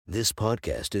This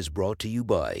podcast is brought to you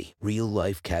by Real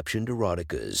Life Captioned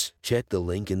Eroticas. Check the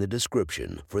link in the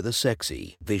description for the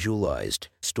sexy, visualized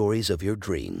stories of your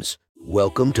dreams.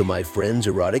 Welcome to my Friends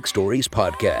Erotic Stories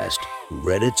podcast,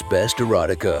 Reddit's Best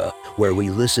Erotica, where we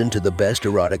listen to the best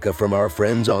erotica from our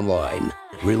friends online.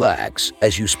 Relax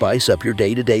as you spice up your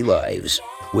day-to-day lives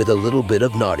with a little bit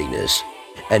of naughtiness.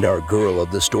 And our girl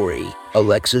of the story,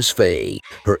 Alexis Faye.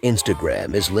 Her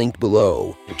Instagram is linked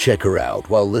below. Check her out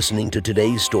while listening to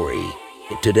today's story.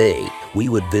 Today, we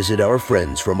would visit our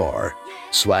friends from r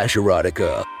slash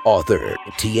erotica author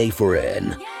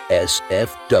TA4N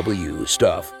SFW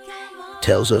Stuff.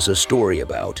 Tells us a story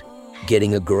about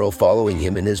getting a girl following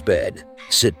him in his bed.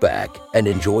 Sit back and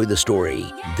enjoy the story.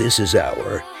 This is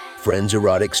our Friends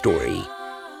Erotic Story.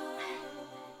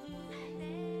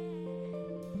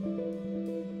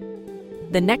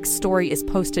 The next story is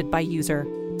posted by user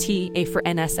TA for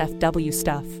NSFW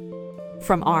Stuff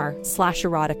from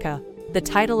r/erotica. The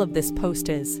title of this post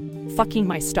is Fucking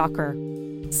My Stalker.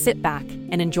 Sit back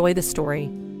and enjoy the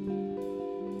story.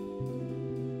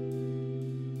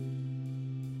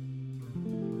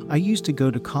 I used to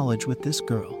go to college with this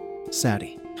girl,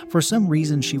 Sadie. For some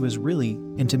reason, she was really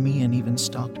into me and even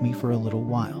stalked me for a little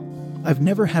while. I've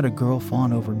never had a girl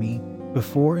fawn over me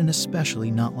before, and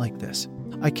especially not like this.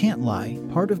 I can't lie,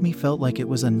 part of me felt like it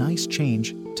was a nice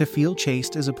change to feel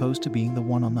chased as opposed to being the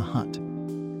one on the hunt.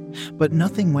 But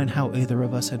nothing went how either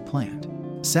of us had planned.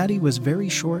 Sadie was very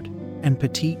short and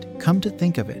petite. Come to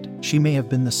think of it, she may have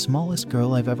been the smallest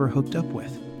girl I've ever hooked up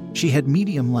with. She had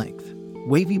medium length,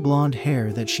 wavy blonde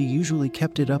hair that she usually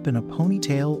kept it up in a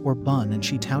ponytail or bun, and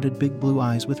she touted big blue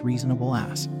eyes with reasonable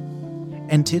ass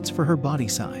and tits for her body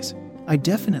size. I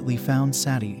definitely found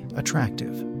Sadie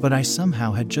attractive, but I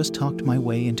somehow had just talked my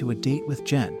way into a date with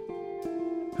Jen,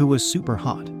 who was super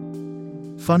hot,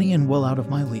 funny, and well out of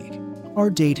my league. Our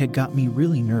date had got me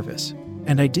really nervous,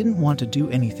 and I didn't want to do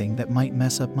anything that might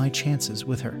mess up my chances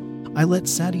with her. I let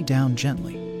Sadie down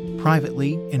gently,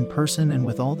 privately, in person, and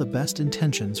with all the best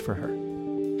intentions for her.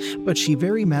 But she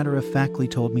very matter-of-factly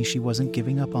told me she wasn't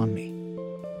giving up on me.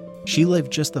 She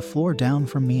lived just the floor down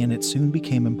from me, and it soon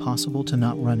became impossible to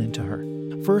not run into her.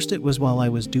 First, it was while I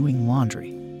was doing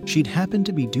laundry. She'd happen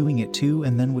to be doing it too,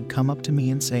 and then would come up to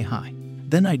me and say hi.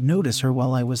 Then I'd notice her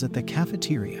while I was at the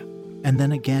cafeteria, and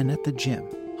then again at the gym.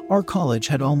 Our college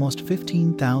had almost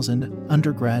 15,000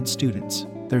 undergrad students.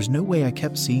 There's no way I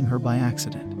kept seeing her by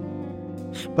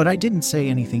accident. But I didn't say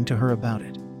anything to her about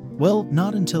it. Well,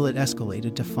 not until it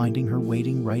escalated to finding her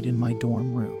waiting right in my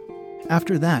dorm room.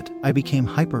 After that, I became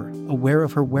hyper-aware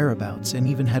of her whereabouts and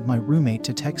even had my roommate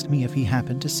to text me if he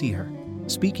happened to see her.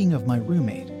 Speaking of my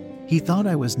roommate, he thought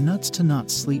I was nuts to not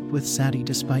sleep with Sadie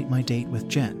despite my date with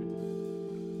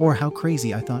Jen. Or how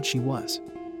crazy I thought she was.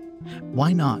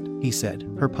 Why not, he said,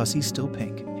 her pussy's still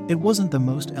pink. It wasn't the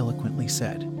most eloquently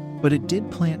said, but it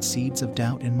did plant seeds of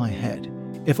doubt in my head.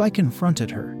 If I confronted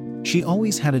her, she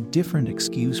always had a different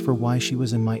excuse for why she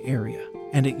was in my area,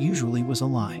 and it usually was a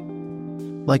lie.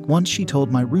 Like once she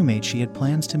told my roommate she had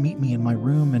plans to meet me in my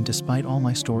room, and despite all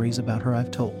my stories about her I've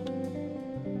told,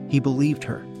 he believed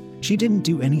her. She didn't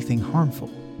do anything harmful,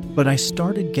 but I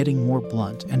started getting more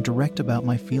blunt and direct about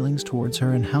my feelings towards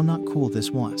her and how not cool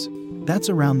this was. That's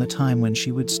around the time when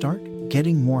she would start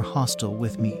getting more hostile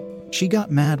with me. She got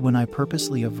mad when I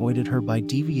purposely avoided her by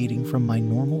deviating from my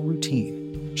normal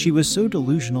routine. She was so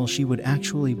delusional she would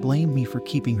actually blame me for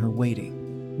keeping her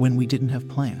waiting when we didn't have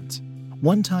plans.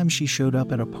 One time she showed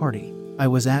up at a party I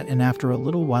was at, and after a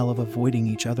little while of avoiding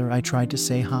each other, I tried to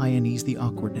say hi and ease the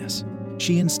awkwardness.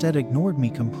 She instead ignored me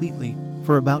completely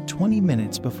for about 20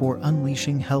 minutes before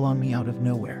unleashing hell on me out of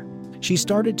nowhere. She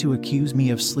started to accuse me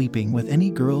of sleeping with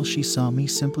any girl she saw me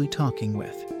simply talking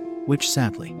with, which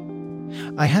sadly,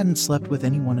 I hadn't slept with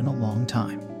anyone in a long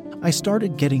time. I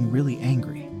started getting really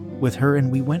angry with her,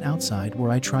 and we went outside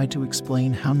where I tried to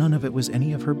explain how none of it was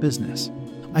any of her business.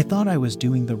 I thought I was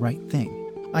doing the right thing.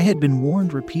 I had been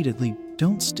warned repeatedly,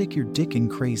 don't stick your dick in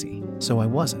crazy, so I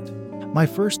wasn't. My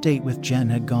first date with Jen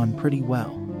had gone pretty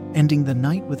well, ending the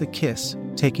night with a kiss,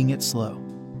 taking it slow.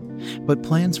 But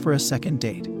plans for a second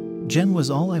date. Jen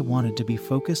was all I wanted to be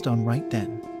focused on right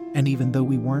then, and even though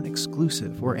we weren't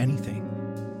exclusive or anything,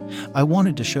 I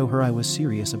wanted to show her I was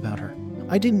serious about her.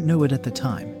 I didn't know it at the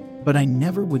time, but I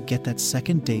never would get that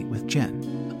second date with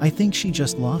Jen. I think she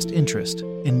just lost interest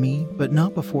in me, but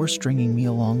not before stringing me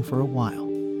along for a while.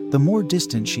 The more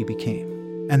distant she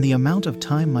became, and the amount of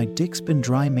time my dick's been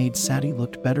dry made Sadie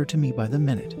looked better to me by the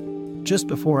minute. Just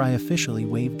before I officially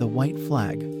waved the white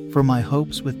flag for my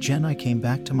hopes with Jen, I came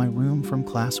back to my room from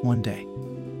class one day,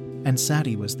 and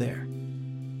Sadie was there,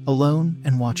 alone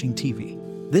and watching TV.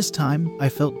 This time, I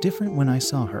felt different when I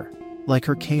saw her, like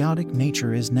her chaotic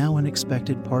nature is now an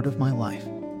expected part of my life.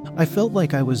 I felt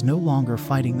like I was no longer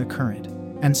fighting the current,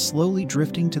 and slowly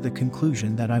drifting to the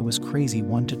conclusion that I was crazy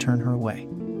one to turn her away.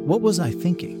 What was I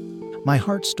thinking? My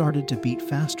heart started to beat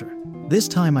faster. This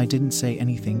time I didn't say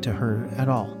anything to her at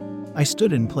all. I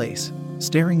stood in place,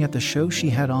 staring at the show she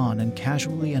had on and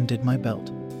casually undid my belt,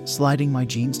 sliding my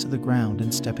jeans to the ground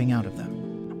and stepping out of them.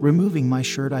 Removing my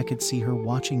shirt, I could see her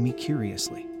watching me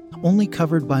curiously. Only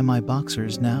covered by my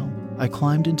boxers now, I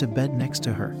climbed into bed next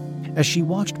to her, as she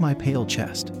watched my pale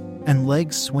chest and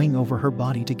legs swing over her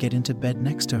body to get into bed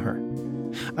next to her.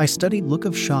 I studied look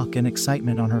of shock and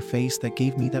excitement on her face that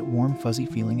gave me that warm fuzzy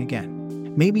feeling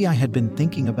again. Maybe I had been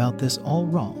thinking about this all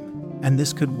wrong, and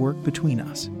this could work between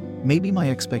us. Maybe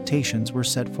my expectations were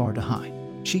set far too high.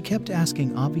 She kept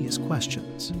asking obvious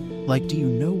questions, like, do you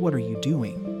know what are you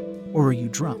doing? Or are you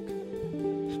drunk?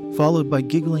 Followed by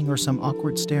giggling or some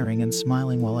awkward staring and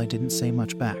smiling while I didn't say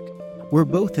much back. We're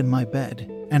both in my bed,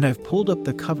 and I've pulled up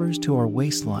the covers to our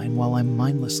waistline while I'm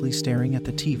mindlessly staring at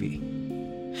the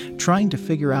TV, trying to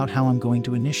figure out how I'm going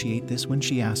to initiate this when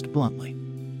she asked bluntly,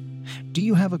 "Do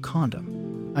you have a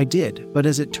condom?" I did, but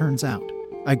as it turns out,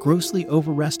 I grossly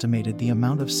overestimated the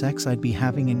amount of sex I'd be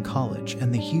having in college,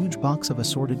 and the huge box of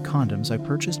assorted condoms I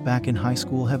purchased back in high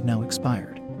school have now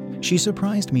expired. She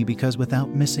surprised me because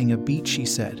without missing a beat she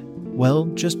said, "Well,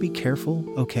 just be careful,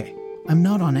 okay? I'm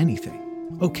not on anything,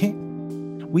 okay?"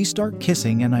 We start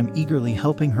kissing and I'm eagerly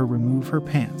helping her remove her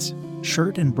pants,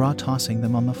 shirt and bra, tossing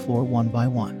them on the floor one by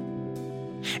one,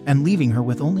 and leaving her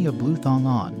with only a blue thong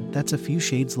on that's a few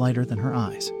shades lighter than her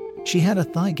eyes. She had a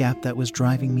thigh gap that was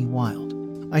driving me wild.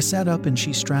 I sat up and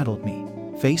she straddled me,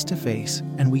 face to face,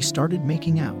 and we started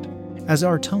making out. As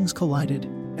our tongues collided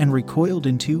and recoiled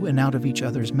into and out of each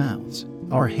other's mouths,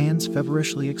 our hands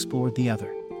feverishly explored the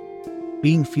other.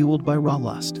 Being fueled by raw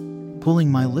lust, pulling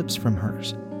my lips from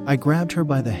hers, I grabbed her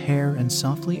by the hair and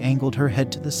softly angled her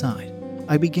head to the side.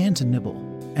 I began to nibble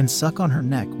and suck on her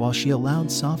neck while she allowed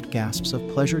soft gasps of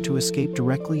pleasure to escape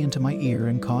directly into my ear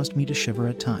and caused me to shiver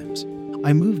at times.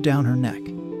 I moved down her neck,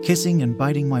 kissing and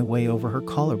biting my way over her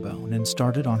collarbone, and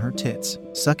started on her tits,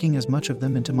 sucking as much of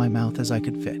them into my mouth as I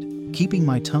could fit, keeping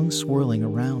my tongue swirling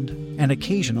around and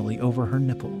occasionally over her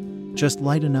nipple, just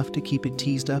light enough to keep it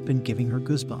teased up and giving her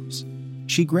goosebumps.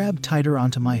 She grabbed tighter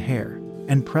onto my hair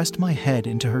and pressed my head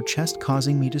into her chest,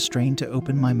 causing me to strain to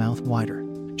open my mouth wider.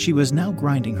 She was now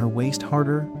grinding her waist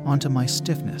harder onto my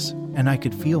stiffness, and I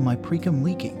could feel my precum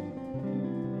leaking,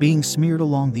 being smeared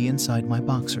along the inside my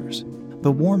boxers.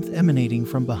 The warmth emanating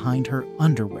from behind her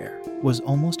underwear was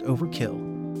almost overkill.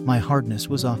 My hardness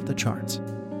was off the charts.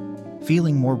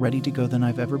 Feeling more ready to go than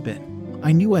I've ever been.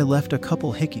 I knew I left a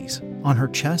couple hickeys on her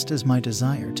chest as my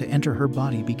desire to enter her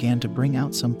body began to bring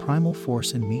out some primal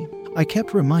force in me. I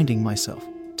kept reminding myself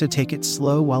to take it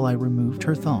slow while I removed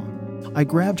her thong. I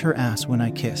grabbed her ass when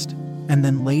I kissed, and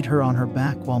then laid her on her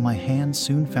back while my hands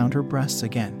soon found her breasts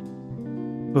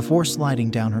again, before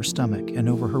sliding down her stomach and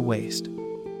over her waist.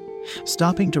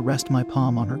 Stopping to rest my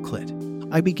palm on her clit,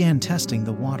 I began testing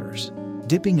the waters,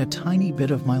 dipping a tiny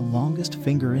bit of my longest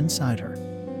finger inside her,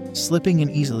 slipping in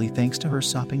easily thanks to her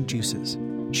sopping juices.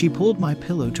 She pulled my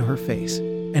pillow to her face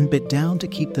and bit down to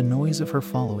keep the noise of her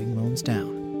following moans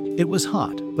down. It was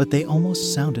hot, but they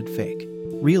almost sounded fake.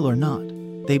 Real or not,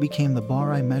 they became the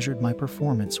bar I measured my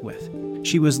performance with.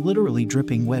 She was literally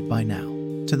dripping wet by now,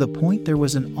 to the point there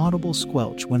was an audible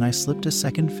squelch when I slipped a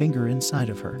second finger inside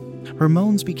of her. Her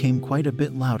moans became quite a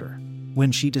bit louder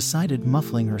when she decided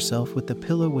muffling herself with the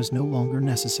pillow was no longer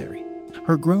necessary.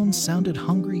 Her groans sounded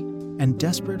hungry and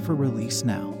desperate for release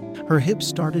now. Her hips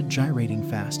started gyrating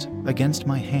fast against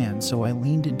my hand, so I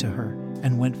leaned into her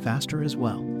and went faster as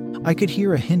well. I could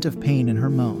hear a hint of pain in her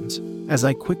moans as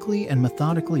I quickly and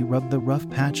methodically rubbed the rough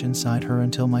patch inside her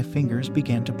until my fingers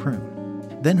began to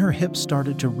prune. Then her hips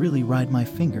started to really ride my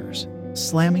fingers,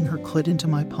 slamming her clit into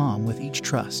my palm with each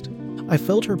thrust. I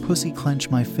felt her pussy clench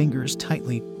my fingers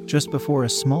tightly just before a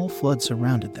small flood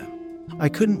surrounded them. I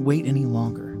couldn't wait any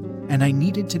longer, and I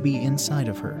needed to be inside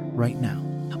of her right now.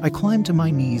 I climbed to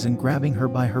my knees and grabbing her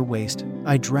by her waist,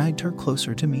 I dragged her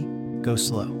closer to me. "Go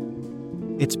slow.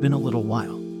 It's been a little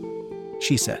while,"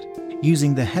 she said,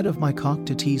 using the head of my cock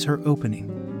to tease her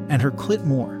opening and her clit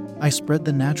more. I spread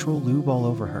the natural lube all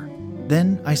over her.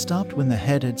 Then I stopped when the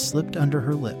head had slipped under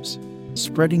her lips,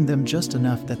 spreading them just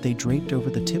enough that they draped over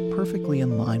the tip perfectly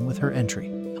in line with her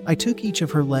entry. I took each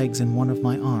of her legs in one of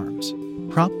my arms,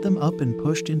 propped them up and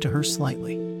pushed into her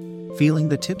slightly. Feeling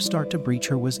the tip start to breach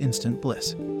her was instant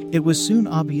bliss. It was soon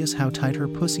obvious how tight her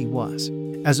pussy was.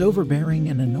 As overbearing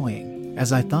and annoying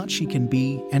as I thought she can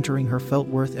be, entering her felt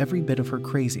worth every bit of her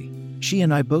crazy. She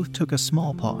and I both took a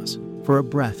small pause for a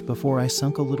breath before I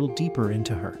sunk a little deeper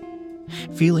into her,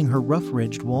 feeling her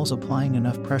rough-ridged walls applying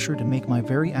enough pressure to make my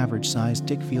very average-sized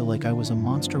dick feel like I was a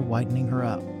monster widening her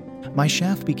up. My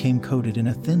shaft became coated in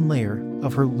a thin layer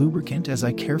of her lubricant as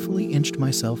I carefully inched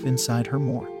myself inside her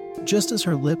more. Just as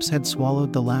her lips had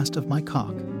swallowed the last of my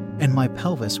cock, and my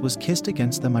pelvis was kissed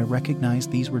against them, I recognized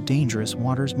these were dangerous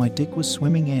waters my dick was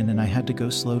swimming in, and I had to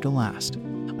go slow to last.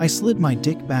 I slid my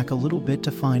dick back a little bit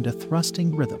to find a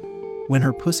thrusting rhythm when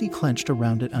her pussy clenched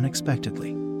around it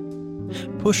unexpectedly,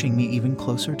 pushing me even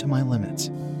closer to my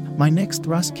limits. My next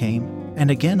thrust came,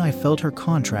 and again I felt her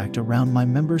contract around my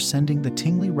member, sending the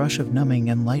tingly rush of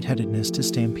numbing and lightheadedness to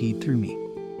stampede through me,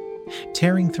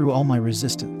 tearing through all my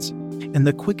resistance. In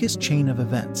the quickest chain of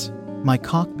events, my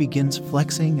cock begins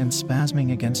flexing and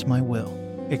spasming against my will,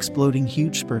 exploding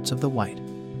huge spurts of the white,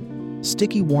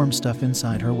 sticky warm stuff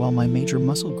inside her while my major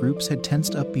muscle groups had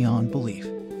tensed up beyond belief.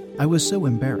 I was so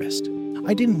embarrassed.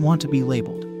 I didn't want to be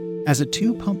labeled as a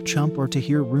two-pump chump or to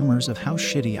hear rumors of how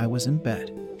shitty I was in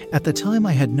bed. At the time,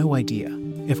 I had no idea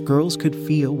if girls could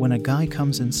feel when a guy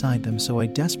comes inside them, so I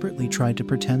desperately tried to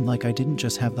pretend like I didn't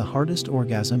just have the hardest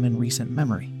orgasm in recent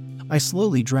memory. I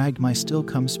slowly dragged my still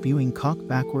cum-spewing cock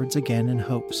backwards again in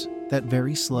hopes that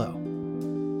very slow,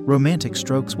 romantic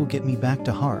strokes will get me back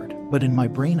to hard, but in my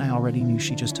brain I already knew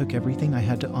she just took everything I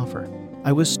had to offer.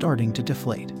 I was starting to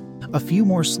deflate. A few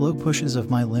more slow pushes of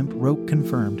my limp rope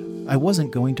confirmed I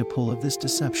wasn't going to pull of this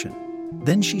deception.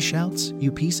 Then she shouts,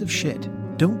 "You piece of shit,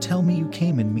 don't tell me you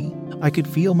came in me." I could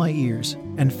feel my ears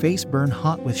and face burn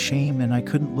hot with shame, and I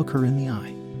couldn't look her in the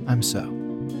eye.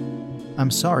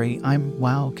 I'm sorry,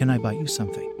 wow, can I buy you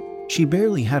something? She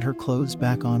barely had her clothes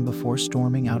back on before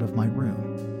storming out of my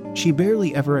room. She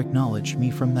barely ever acknowledged me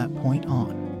from that point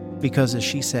on, because as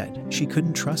she said, she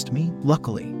couldn't trust me.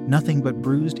 Luckily, nothing but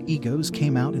bruised egos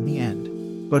came out in the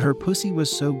end. But her pussy was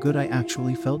so good I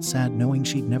actually felt sad knowing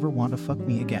she'd never want to fuck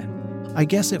me again. I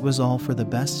guess it was all for the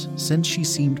best, since she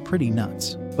seemed pretty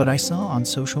nuts, but I saw on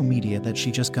social media that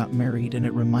she just got married, and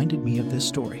it reminded me of this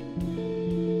story.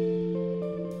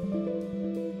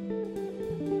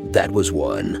 That was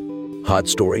one hot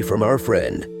story from our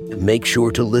friend. Make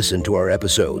sure to listen to our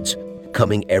episodes,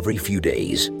 coming every few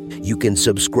days. You can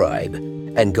subscribe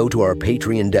and go to our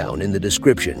Patreon down in the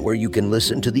description, where you can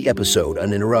listen to the episode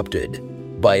uninterrupted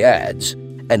by ads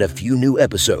and a few new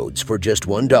episodes for just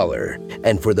 $1.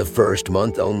 And for the first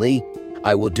month only,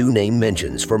 I will do name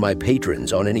mentions for my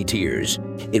patrons on any tiers.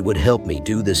 It would help me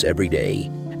do this every day,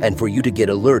 and for you to get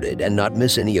alerted and not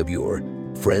miss any of your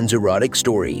friends' erotic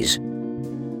stories.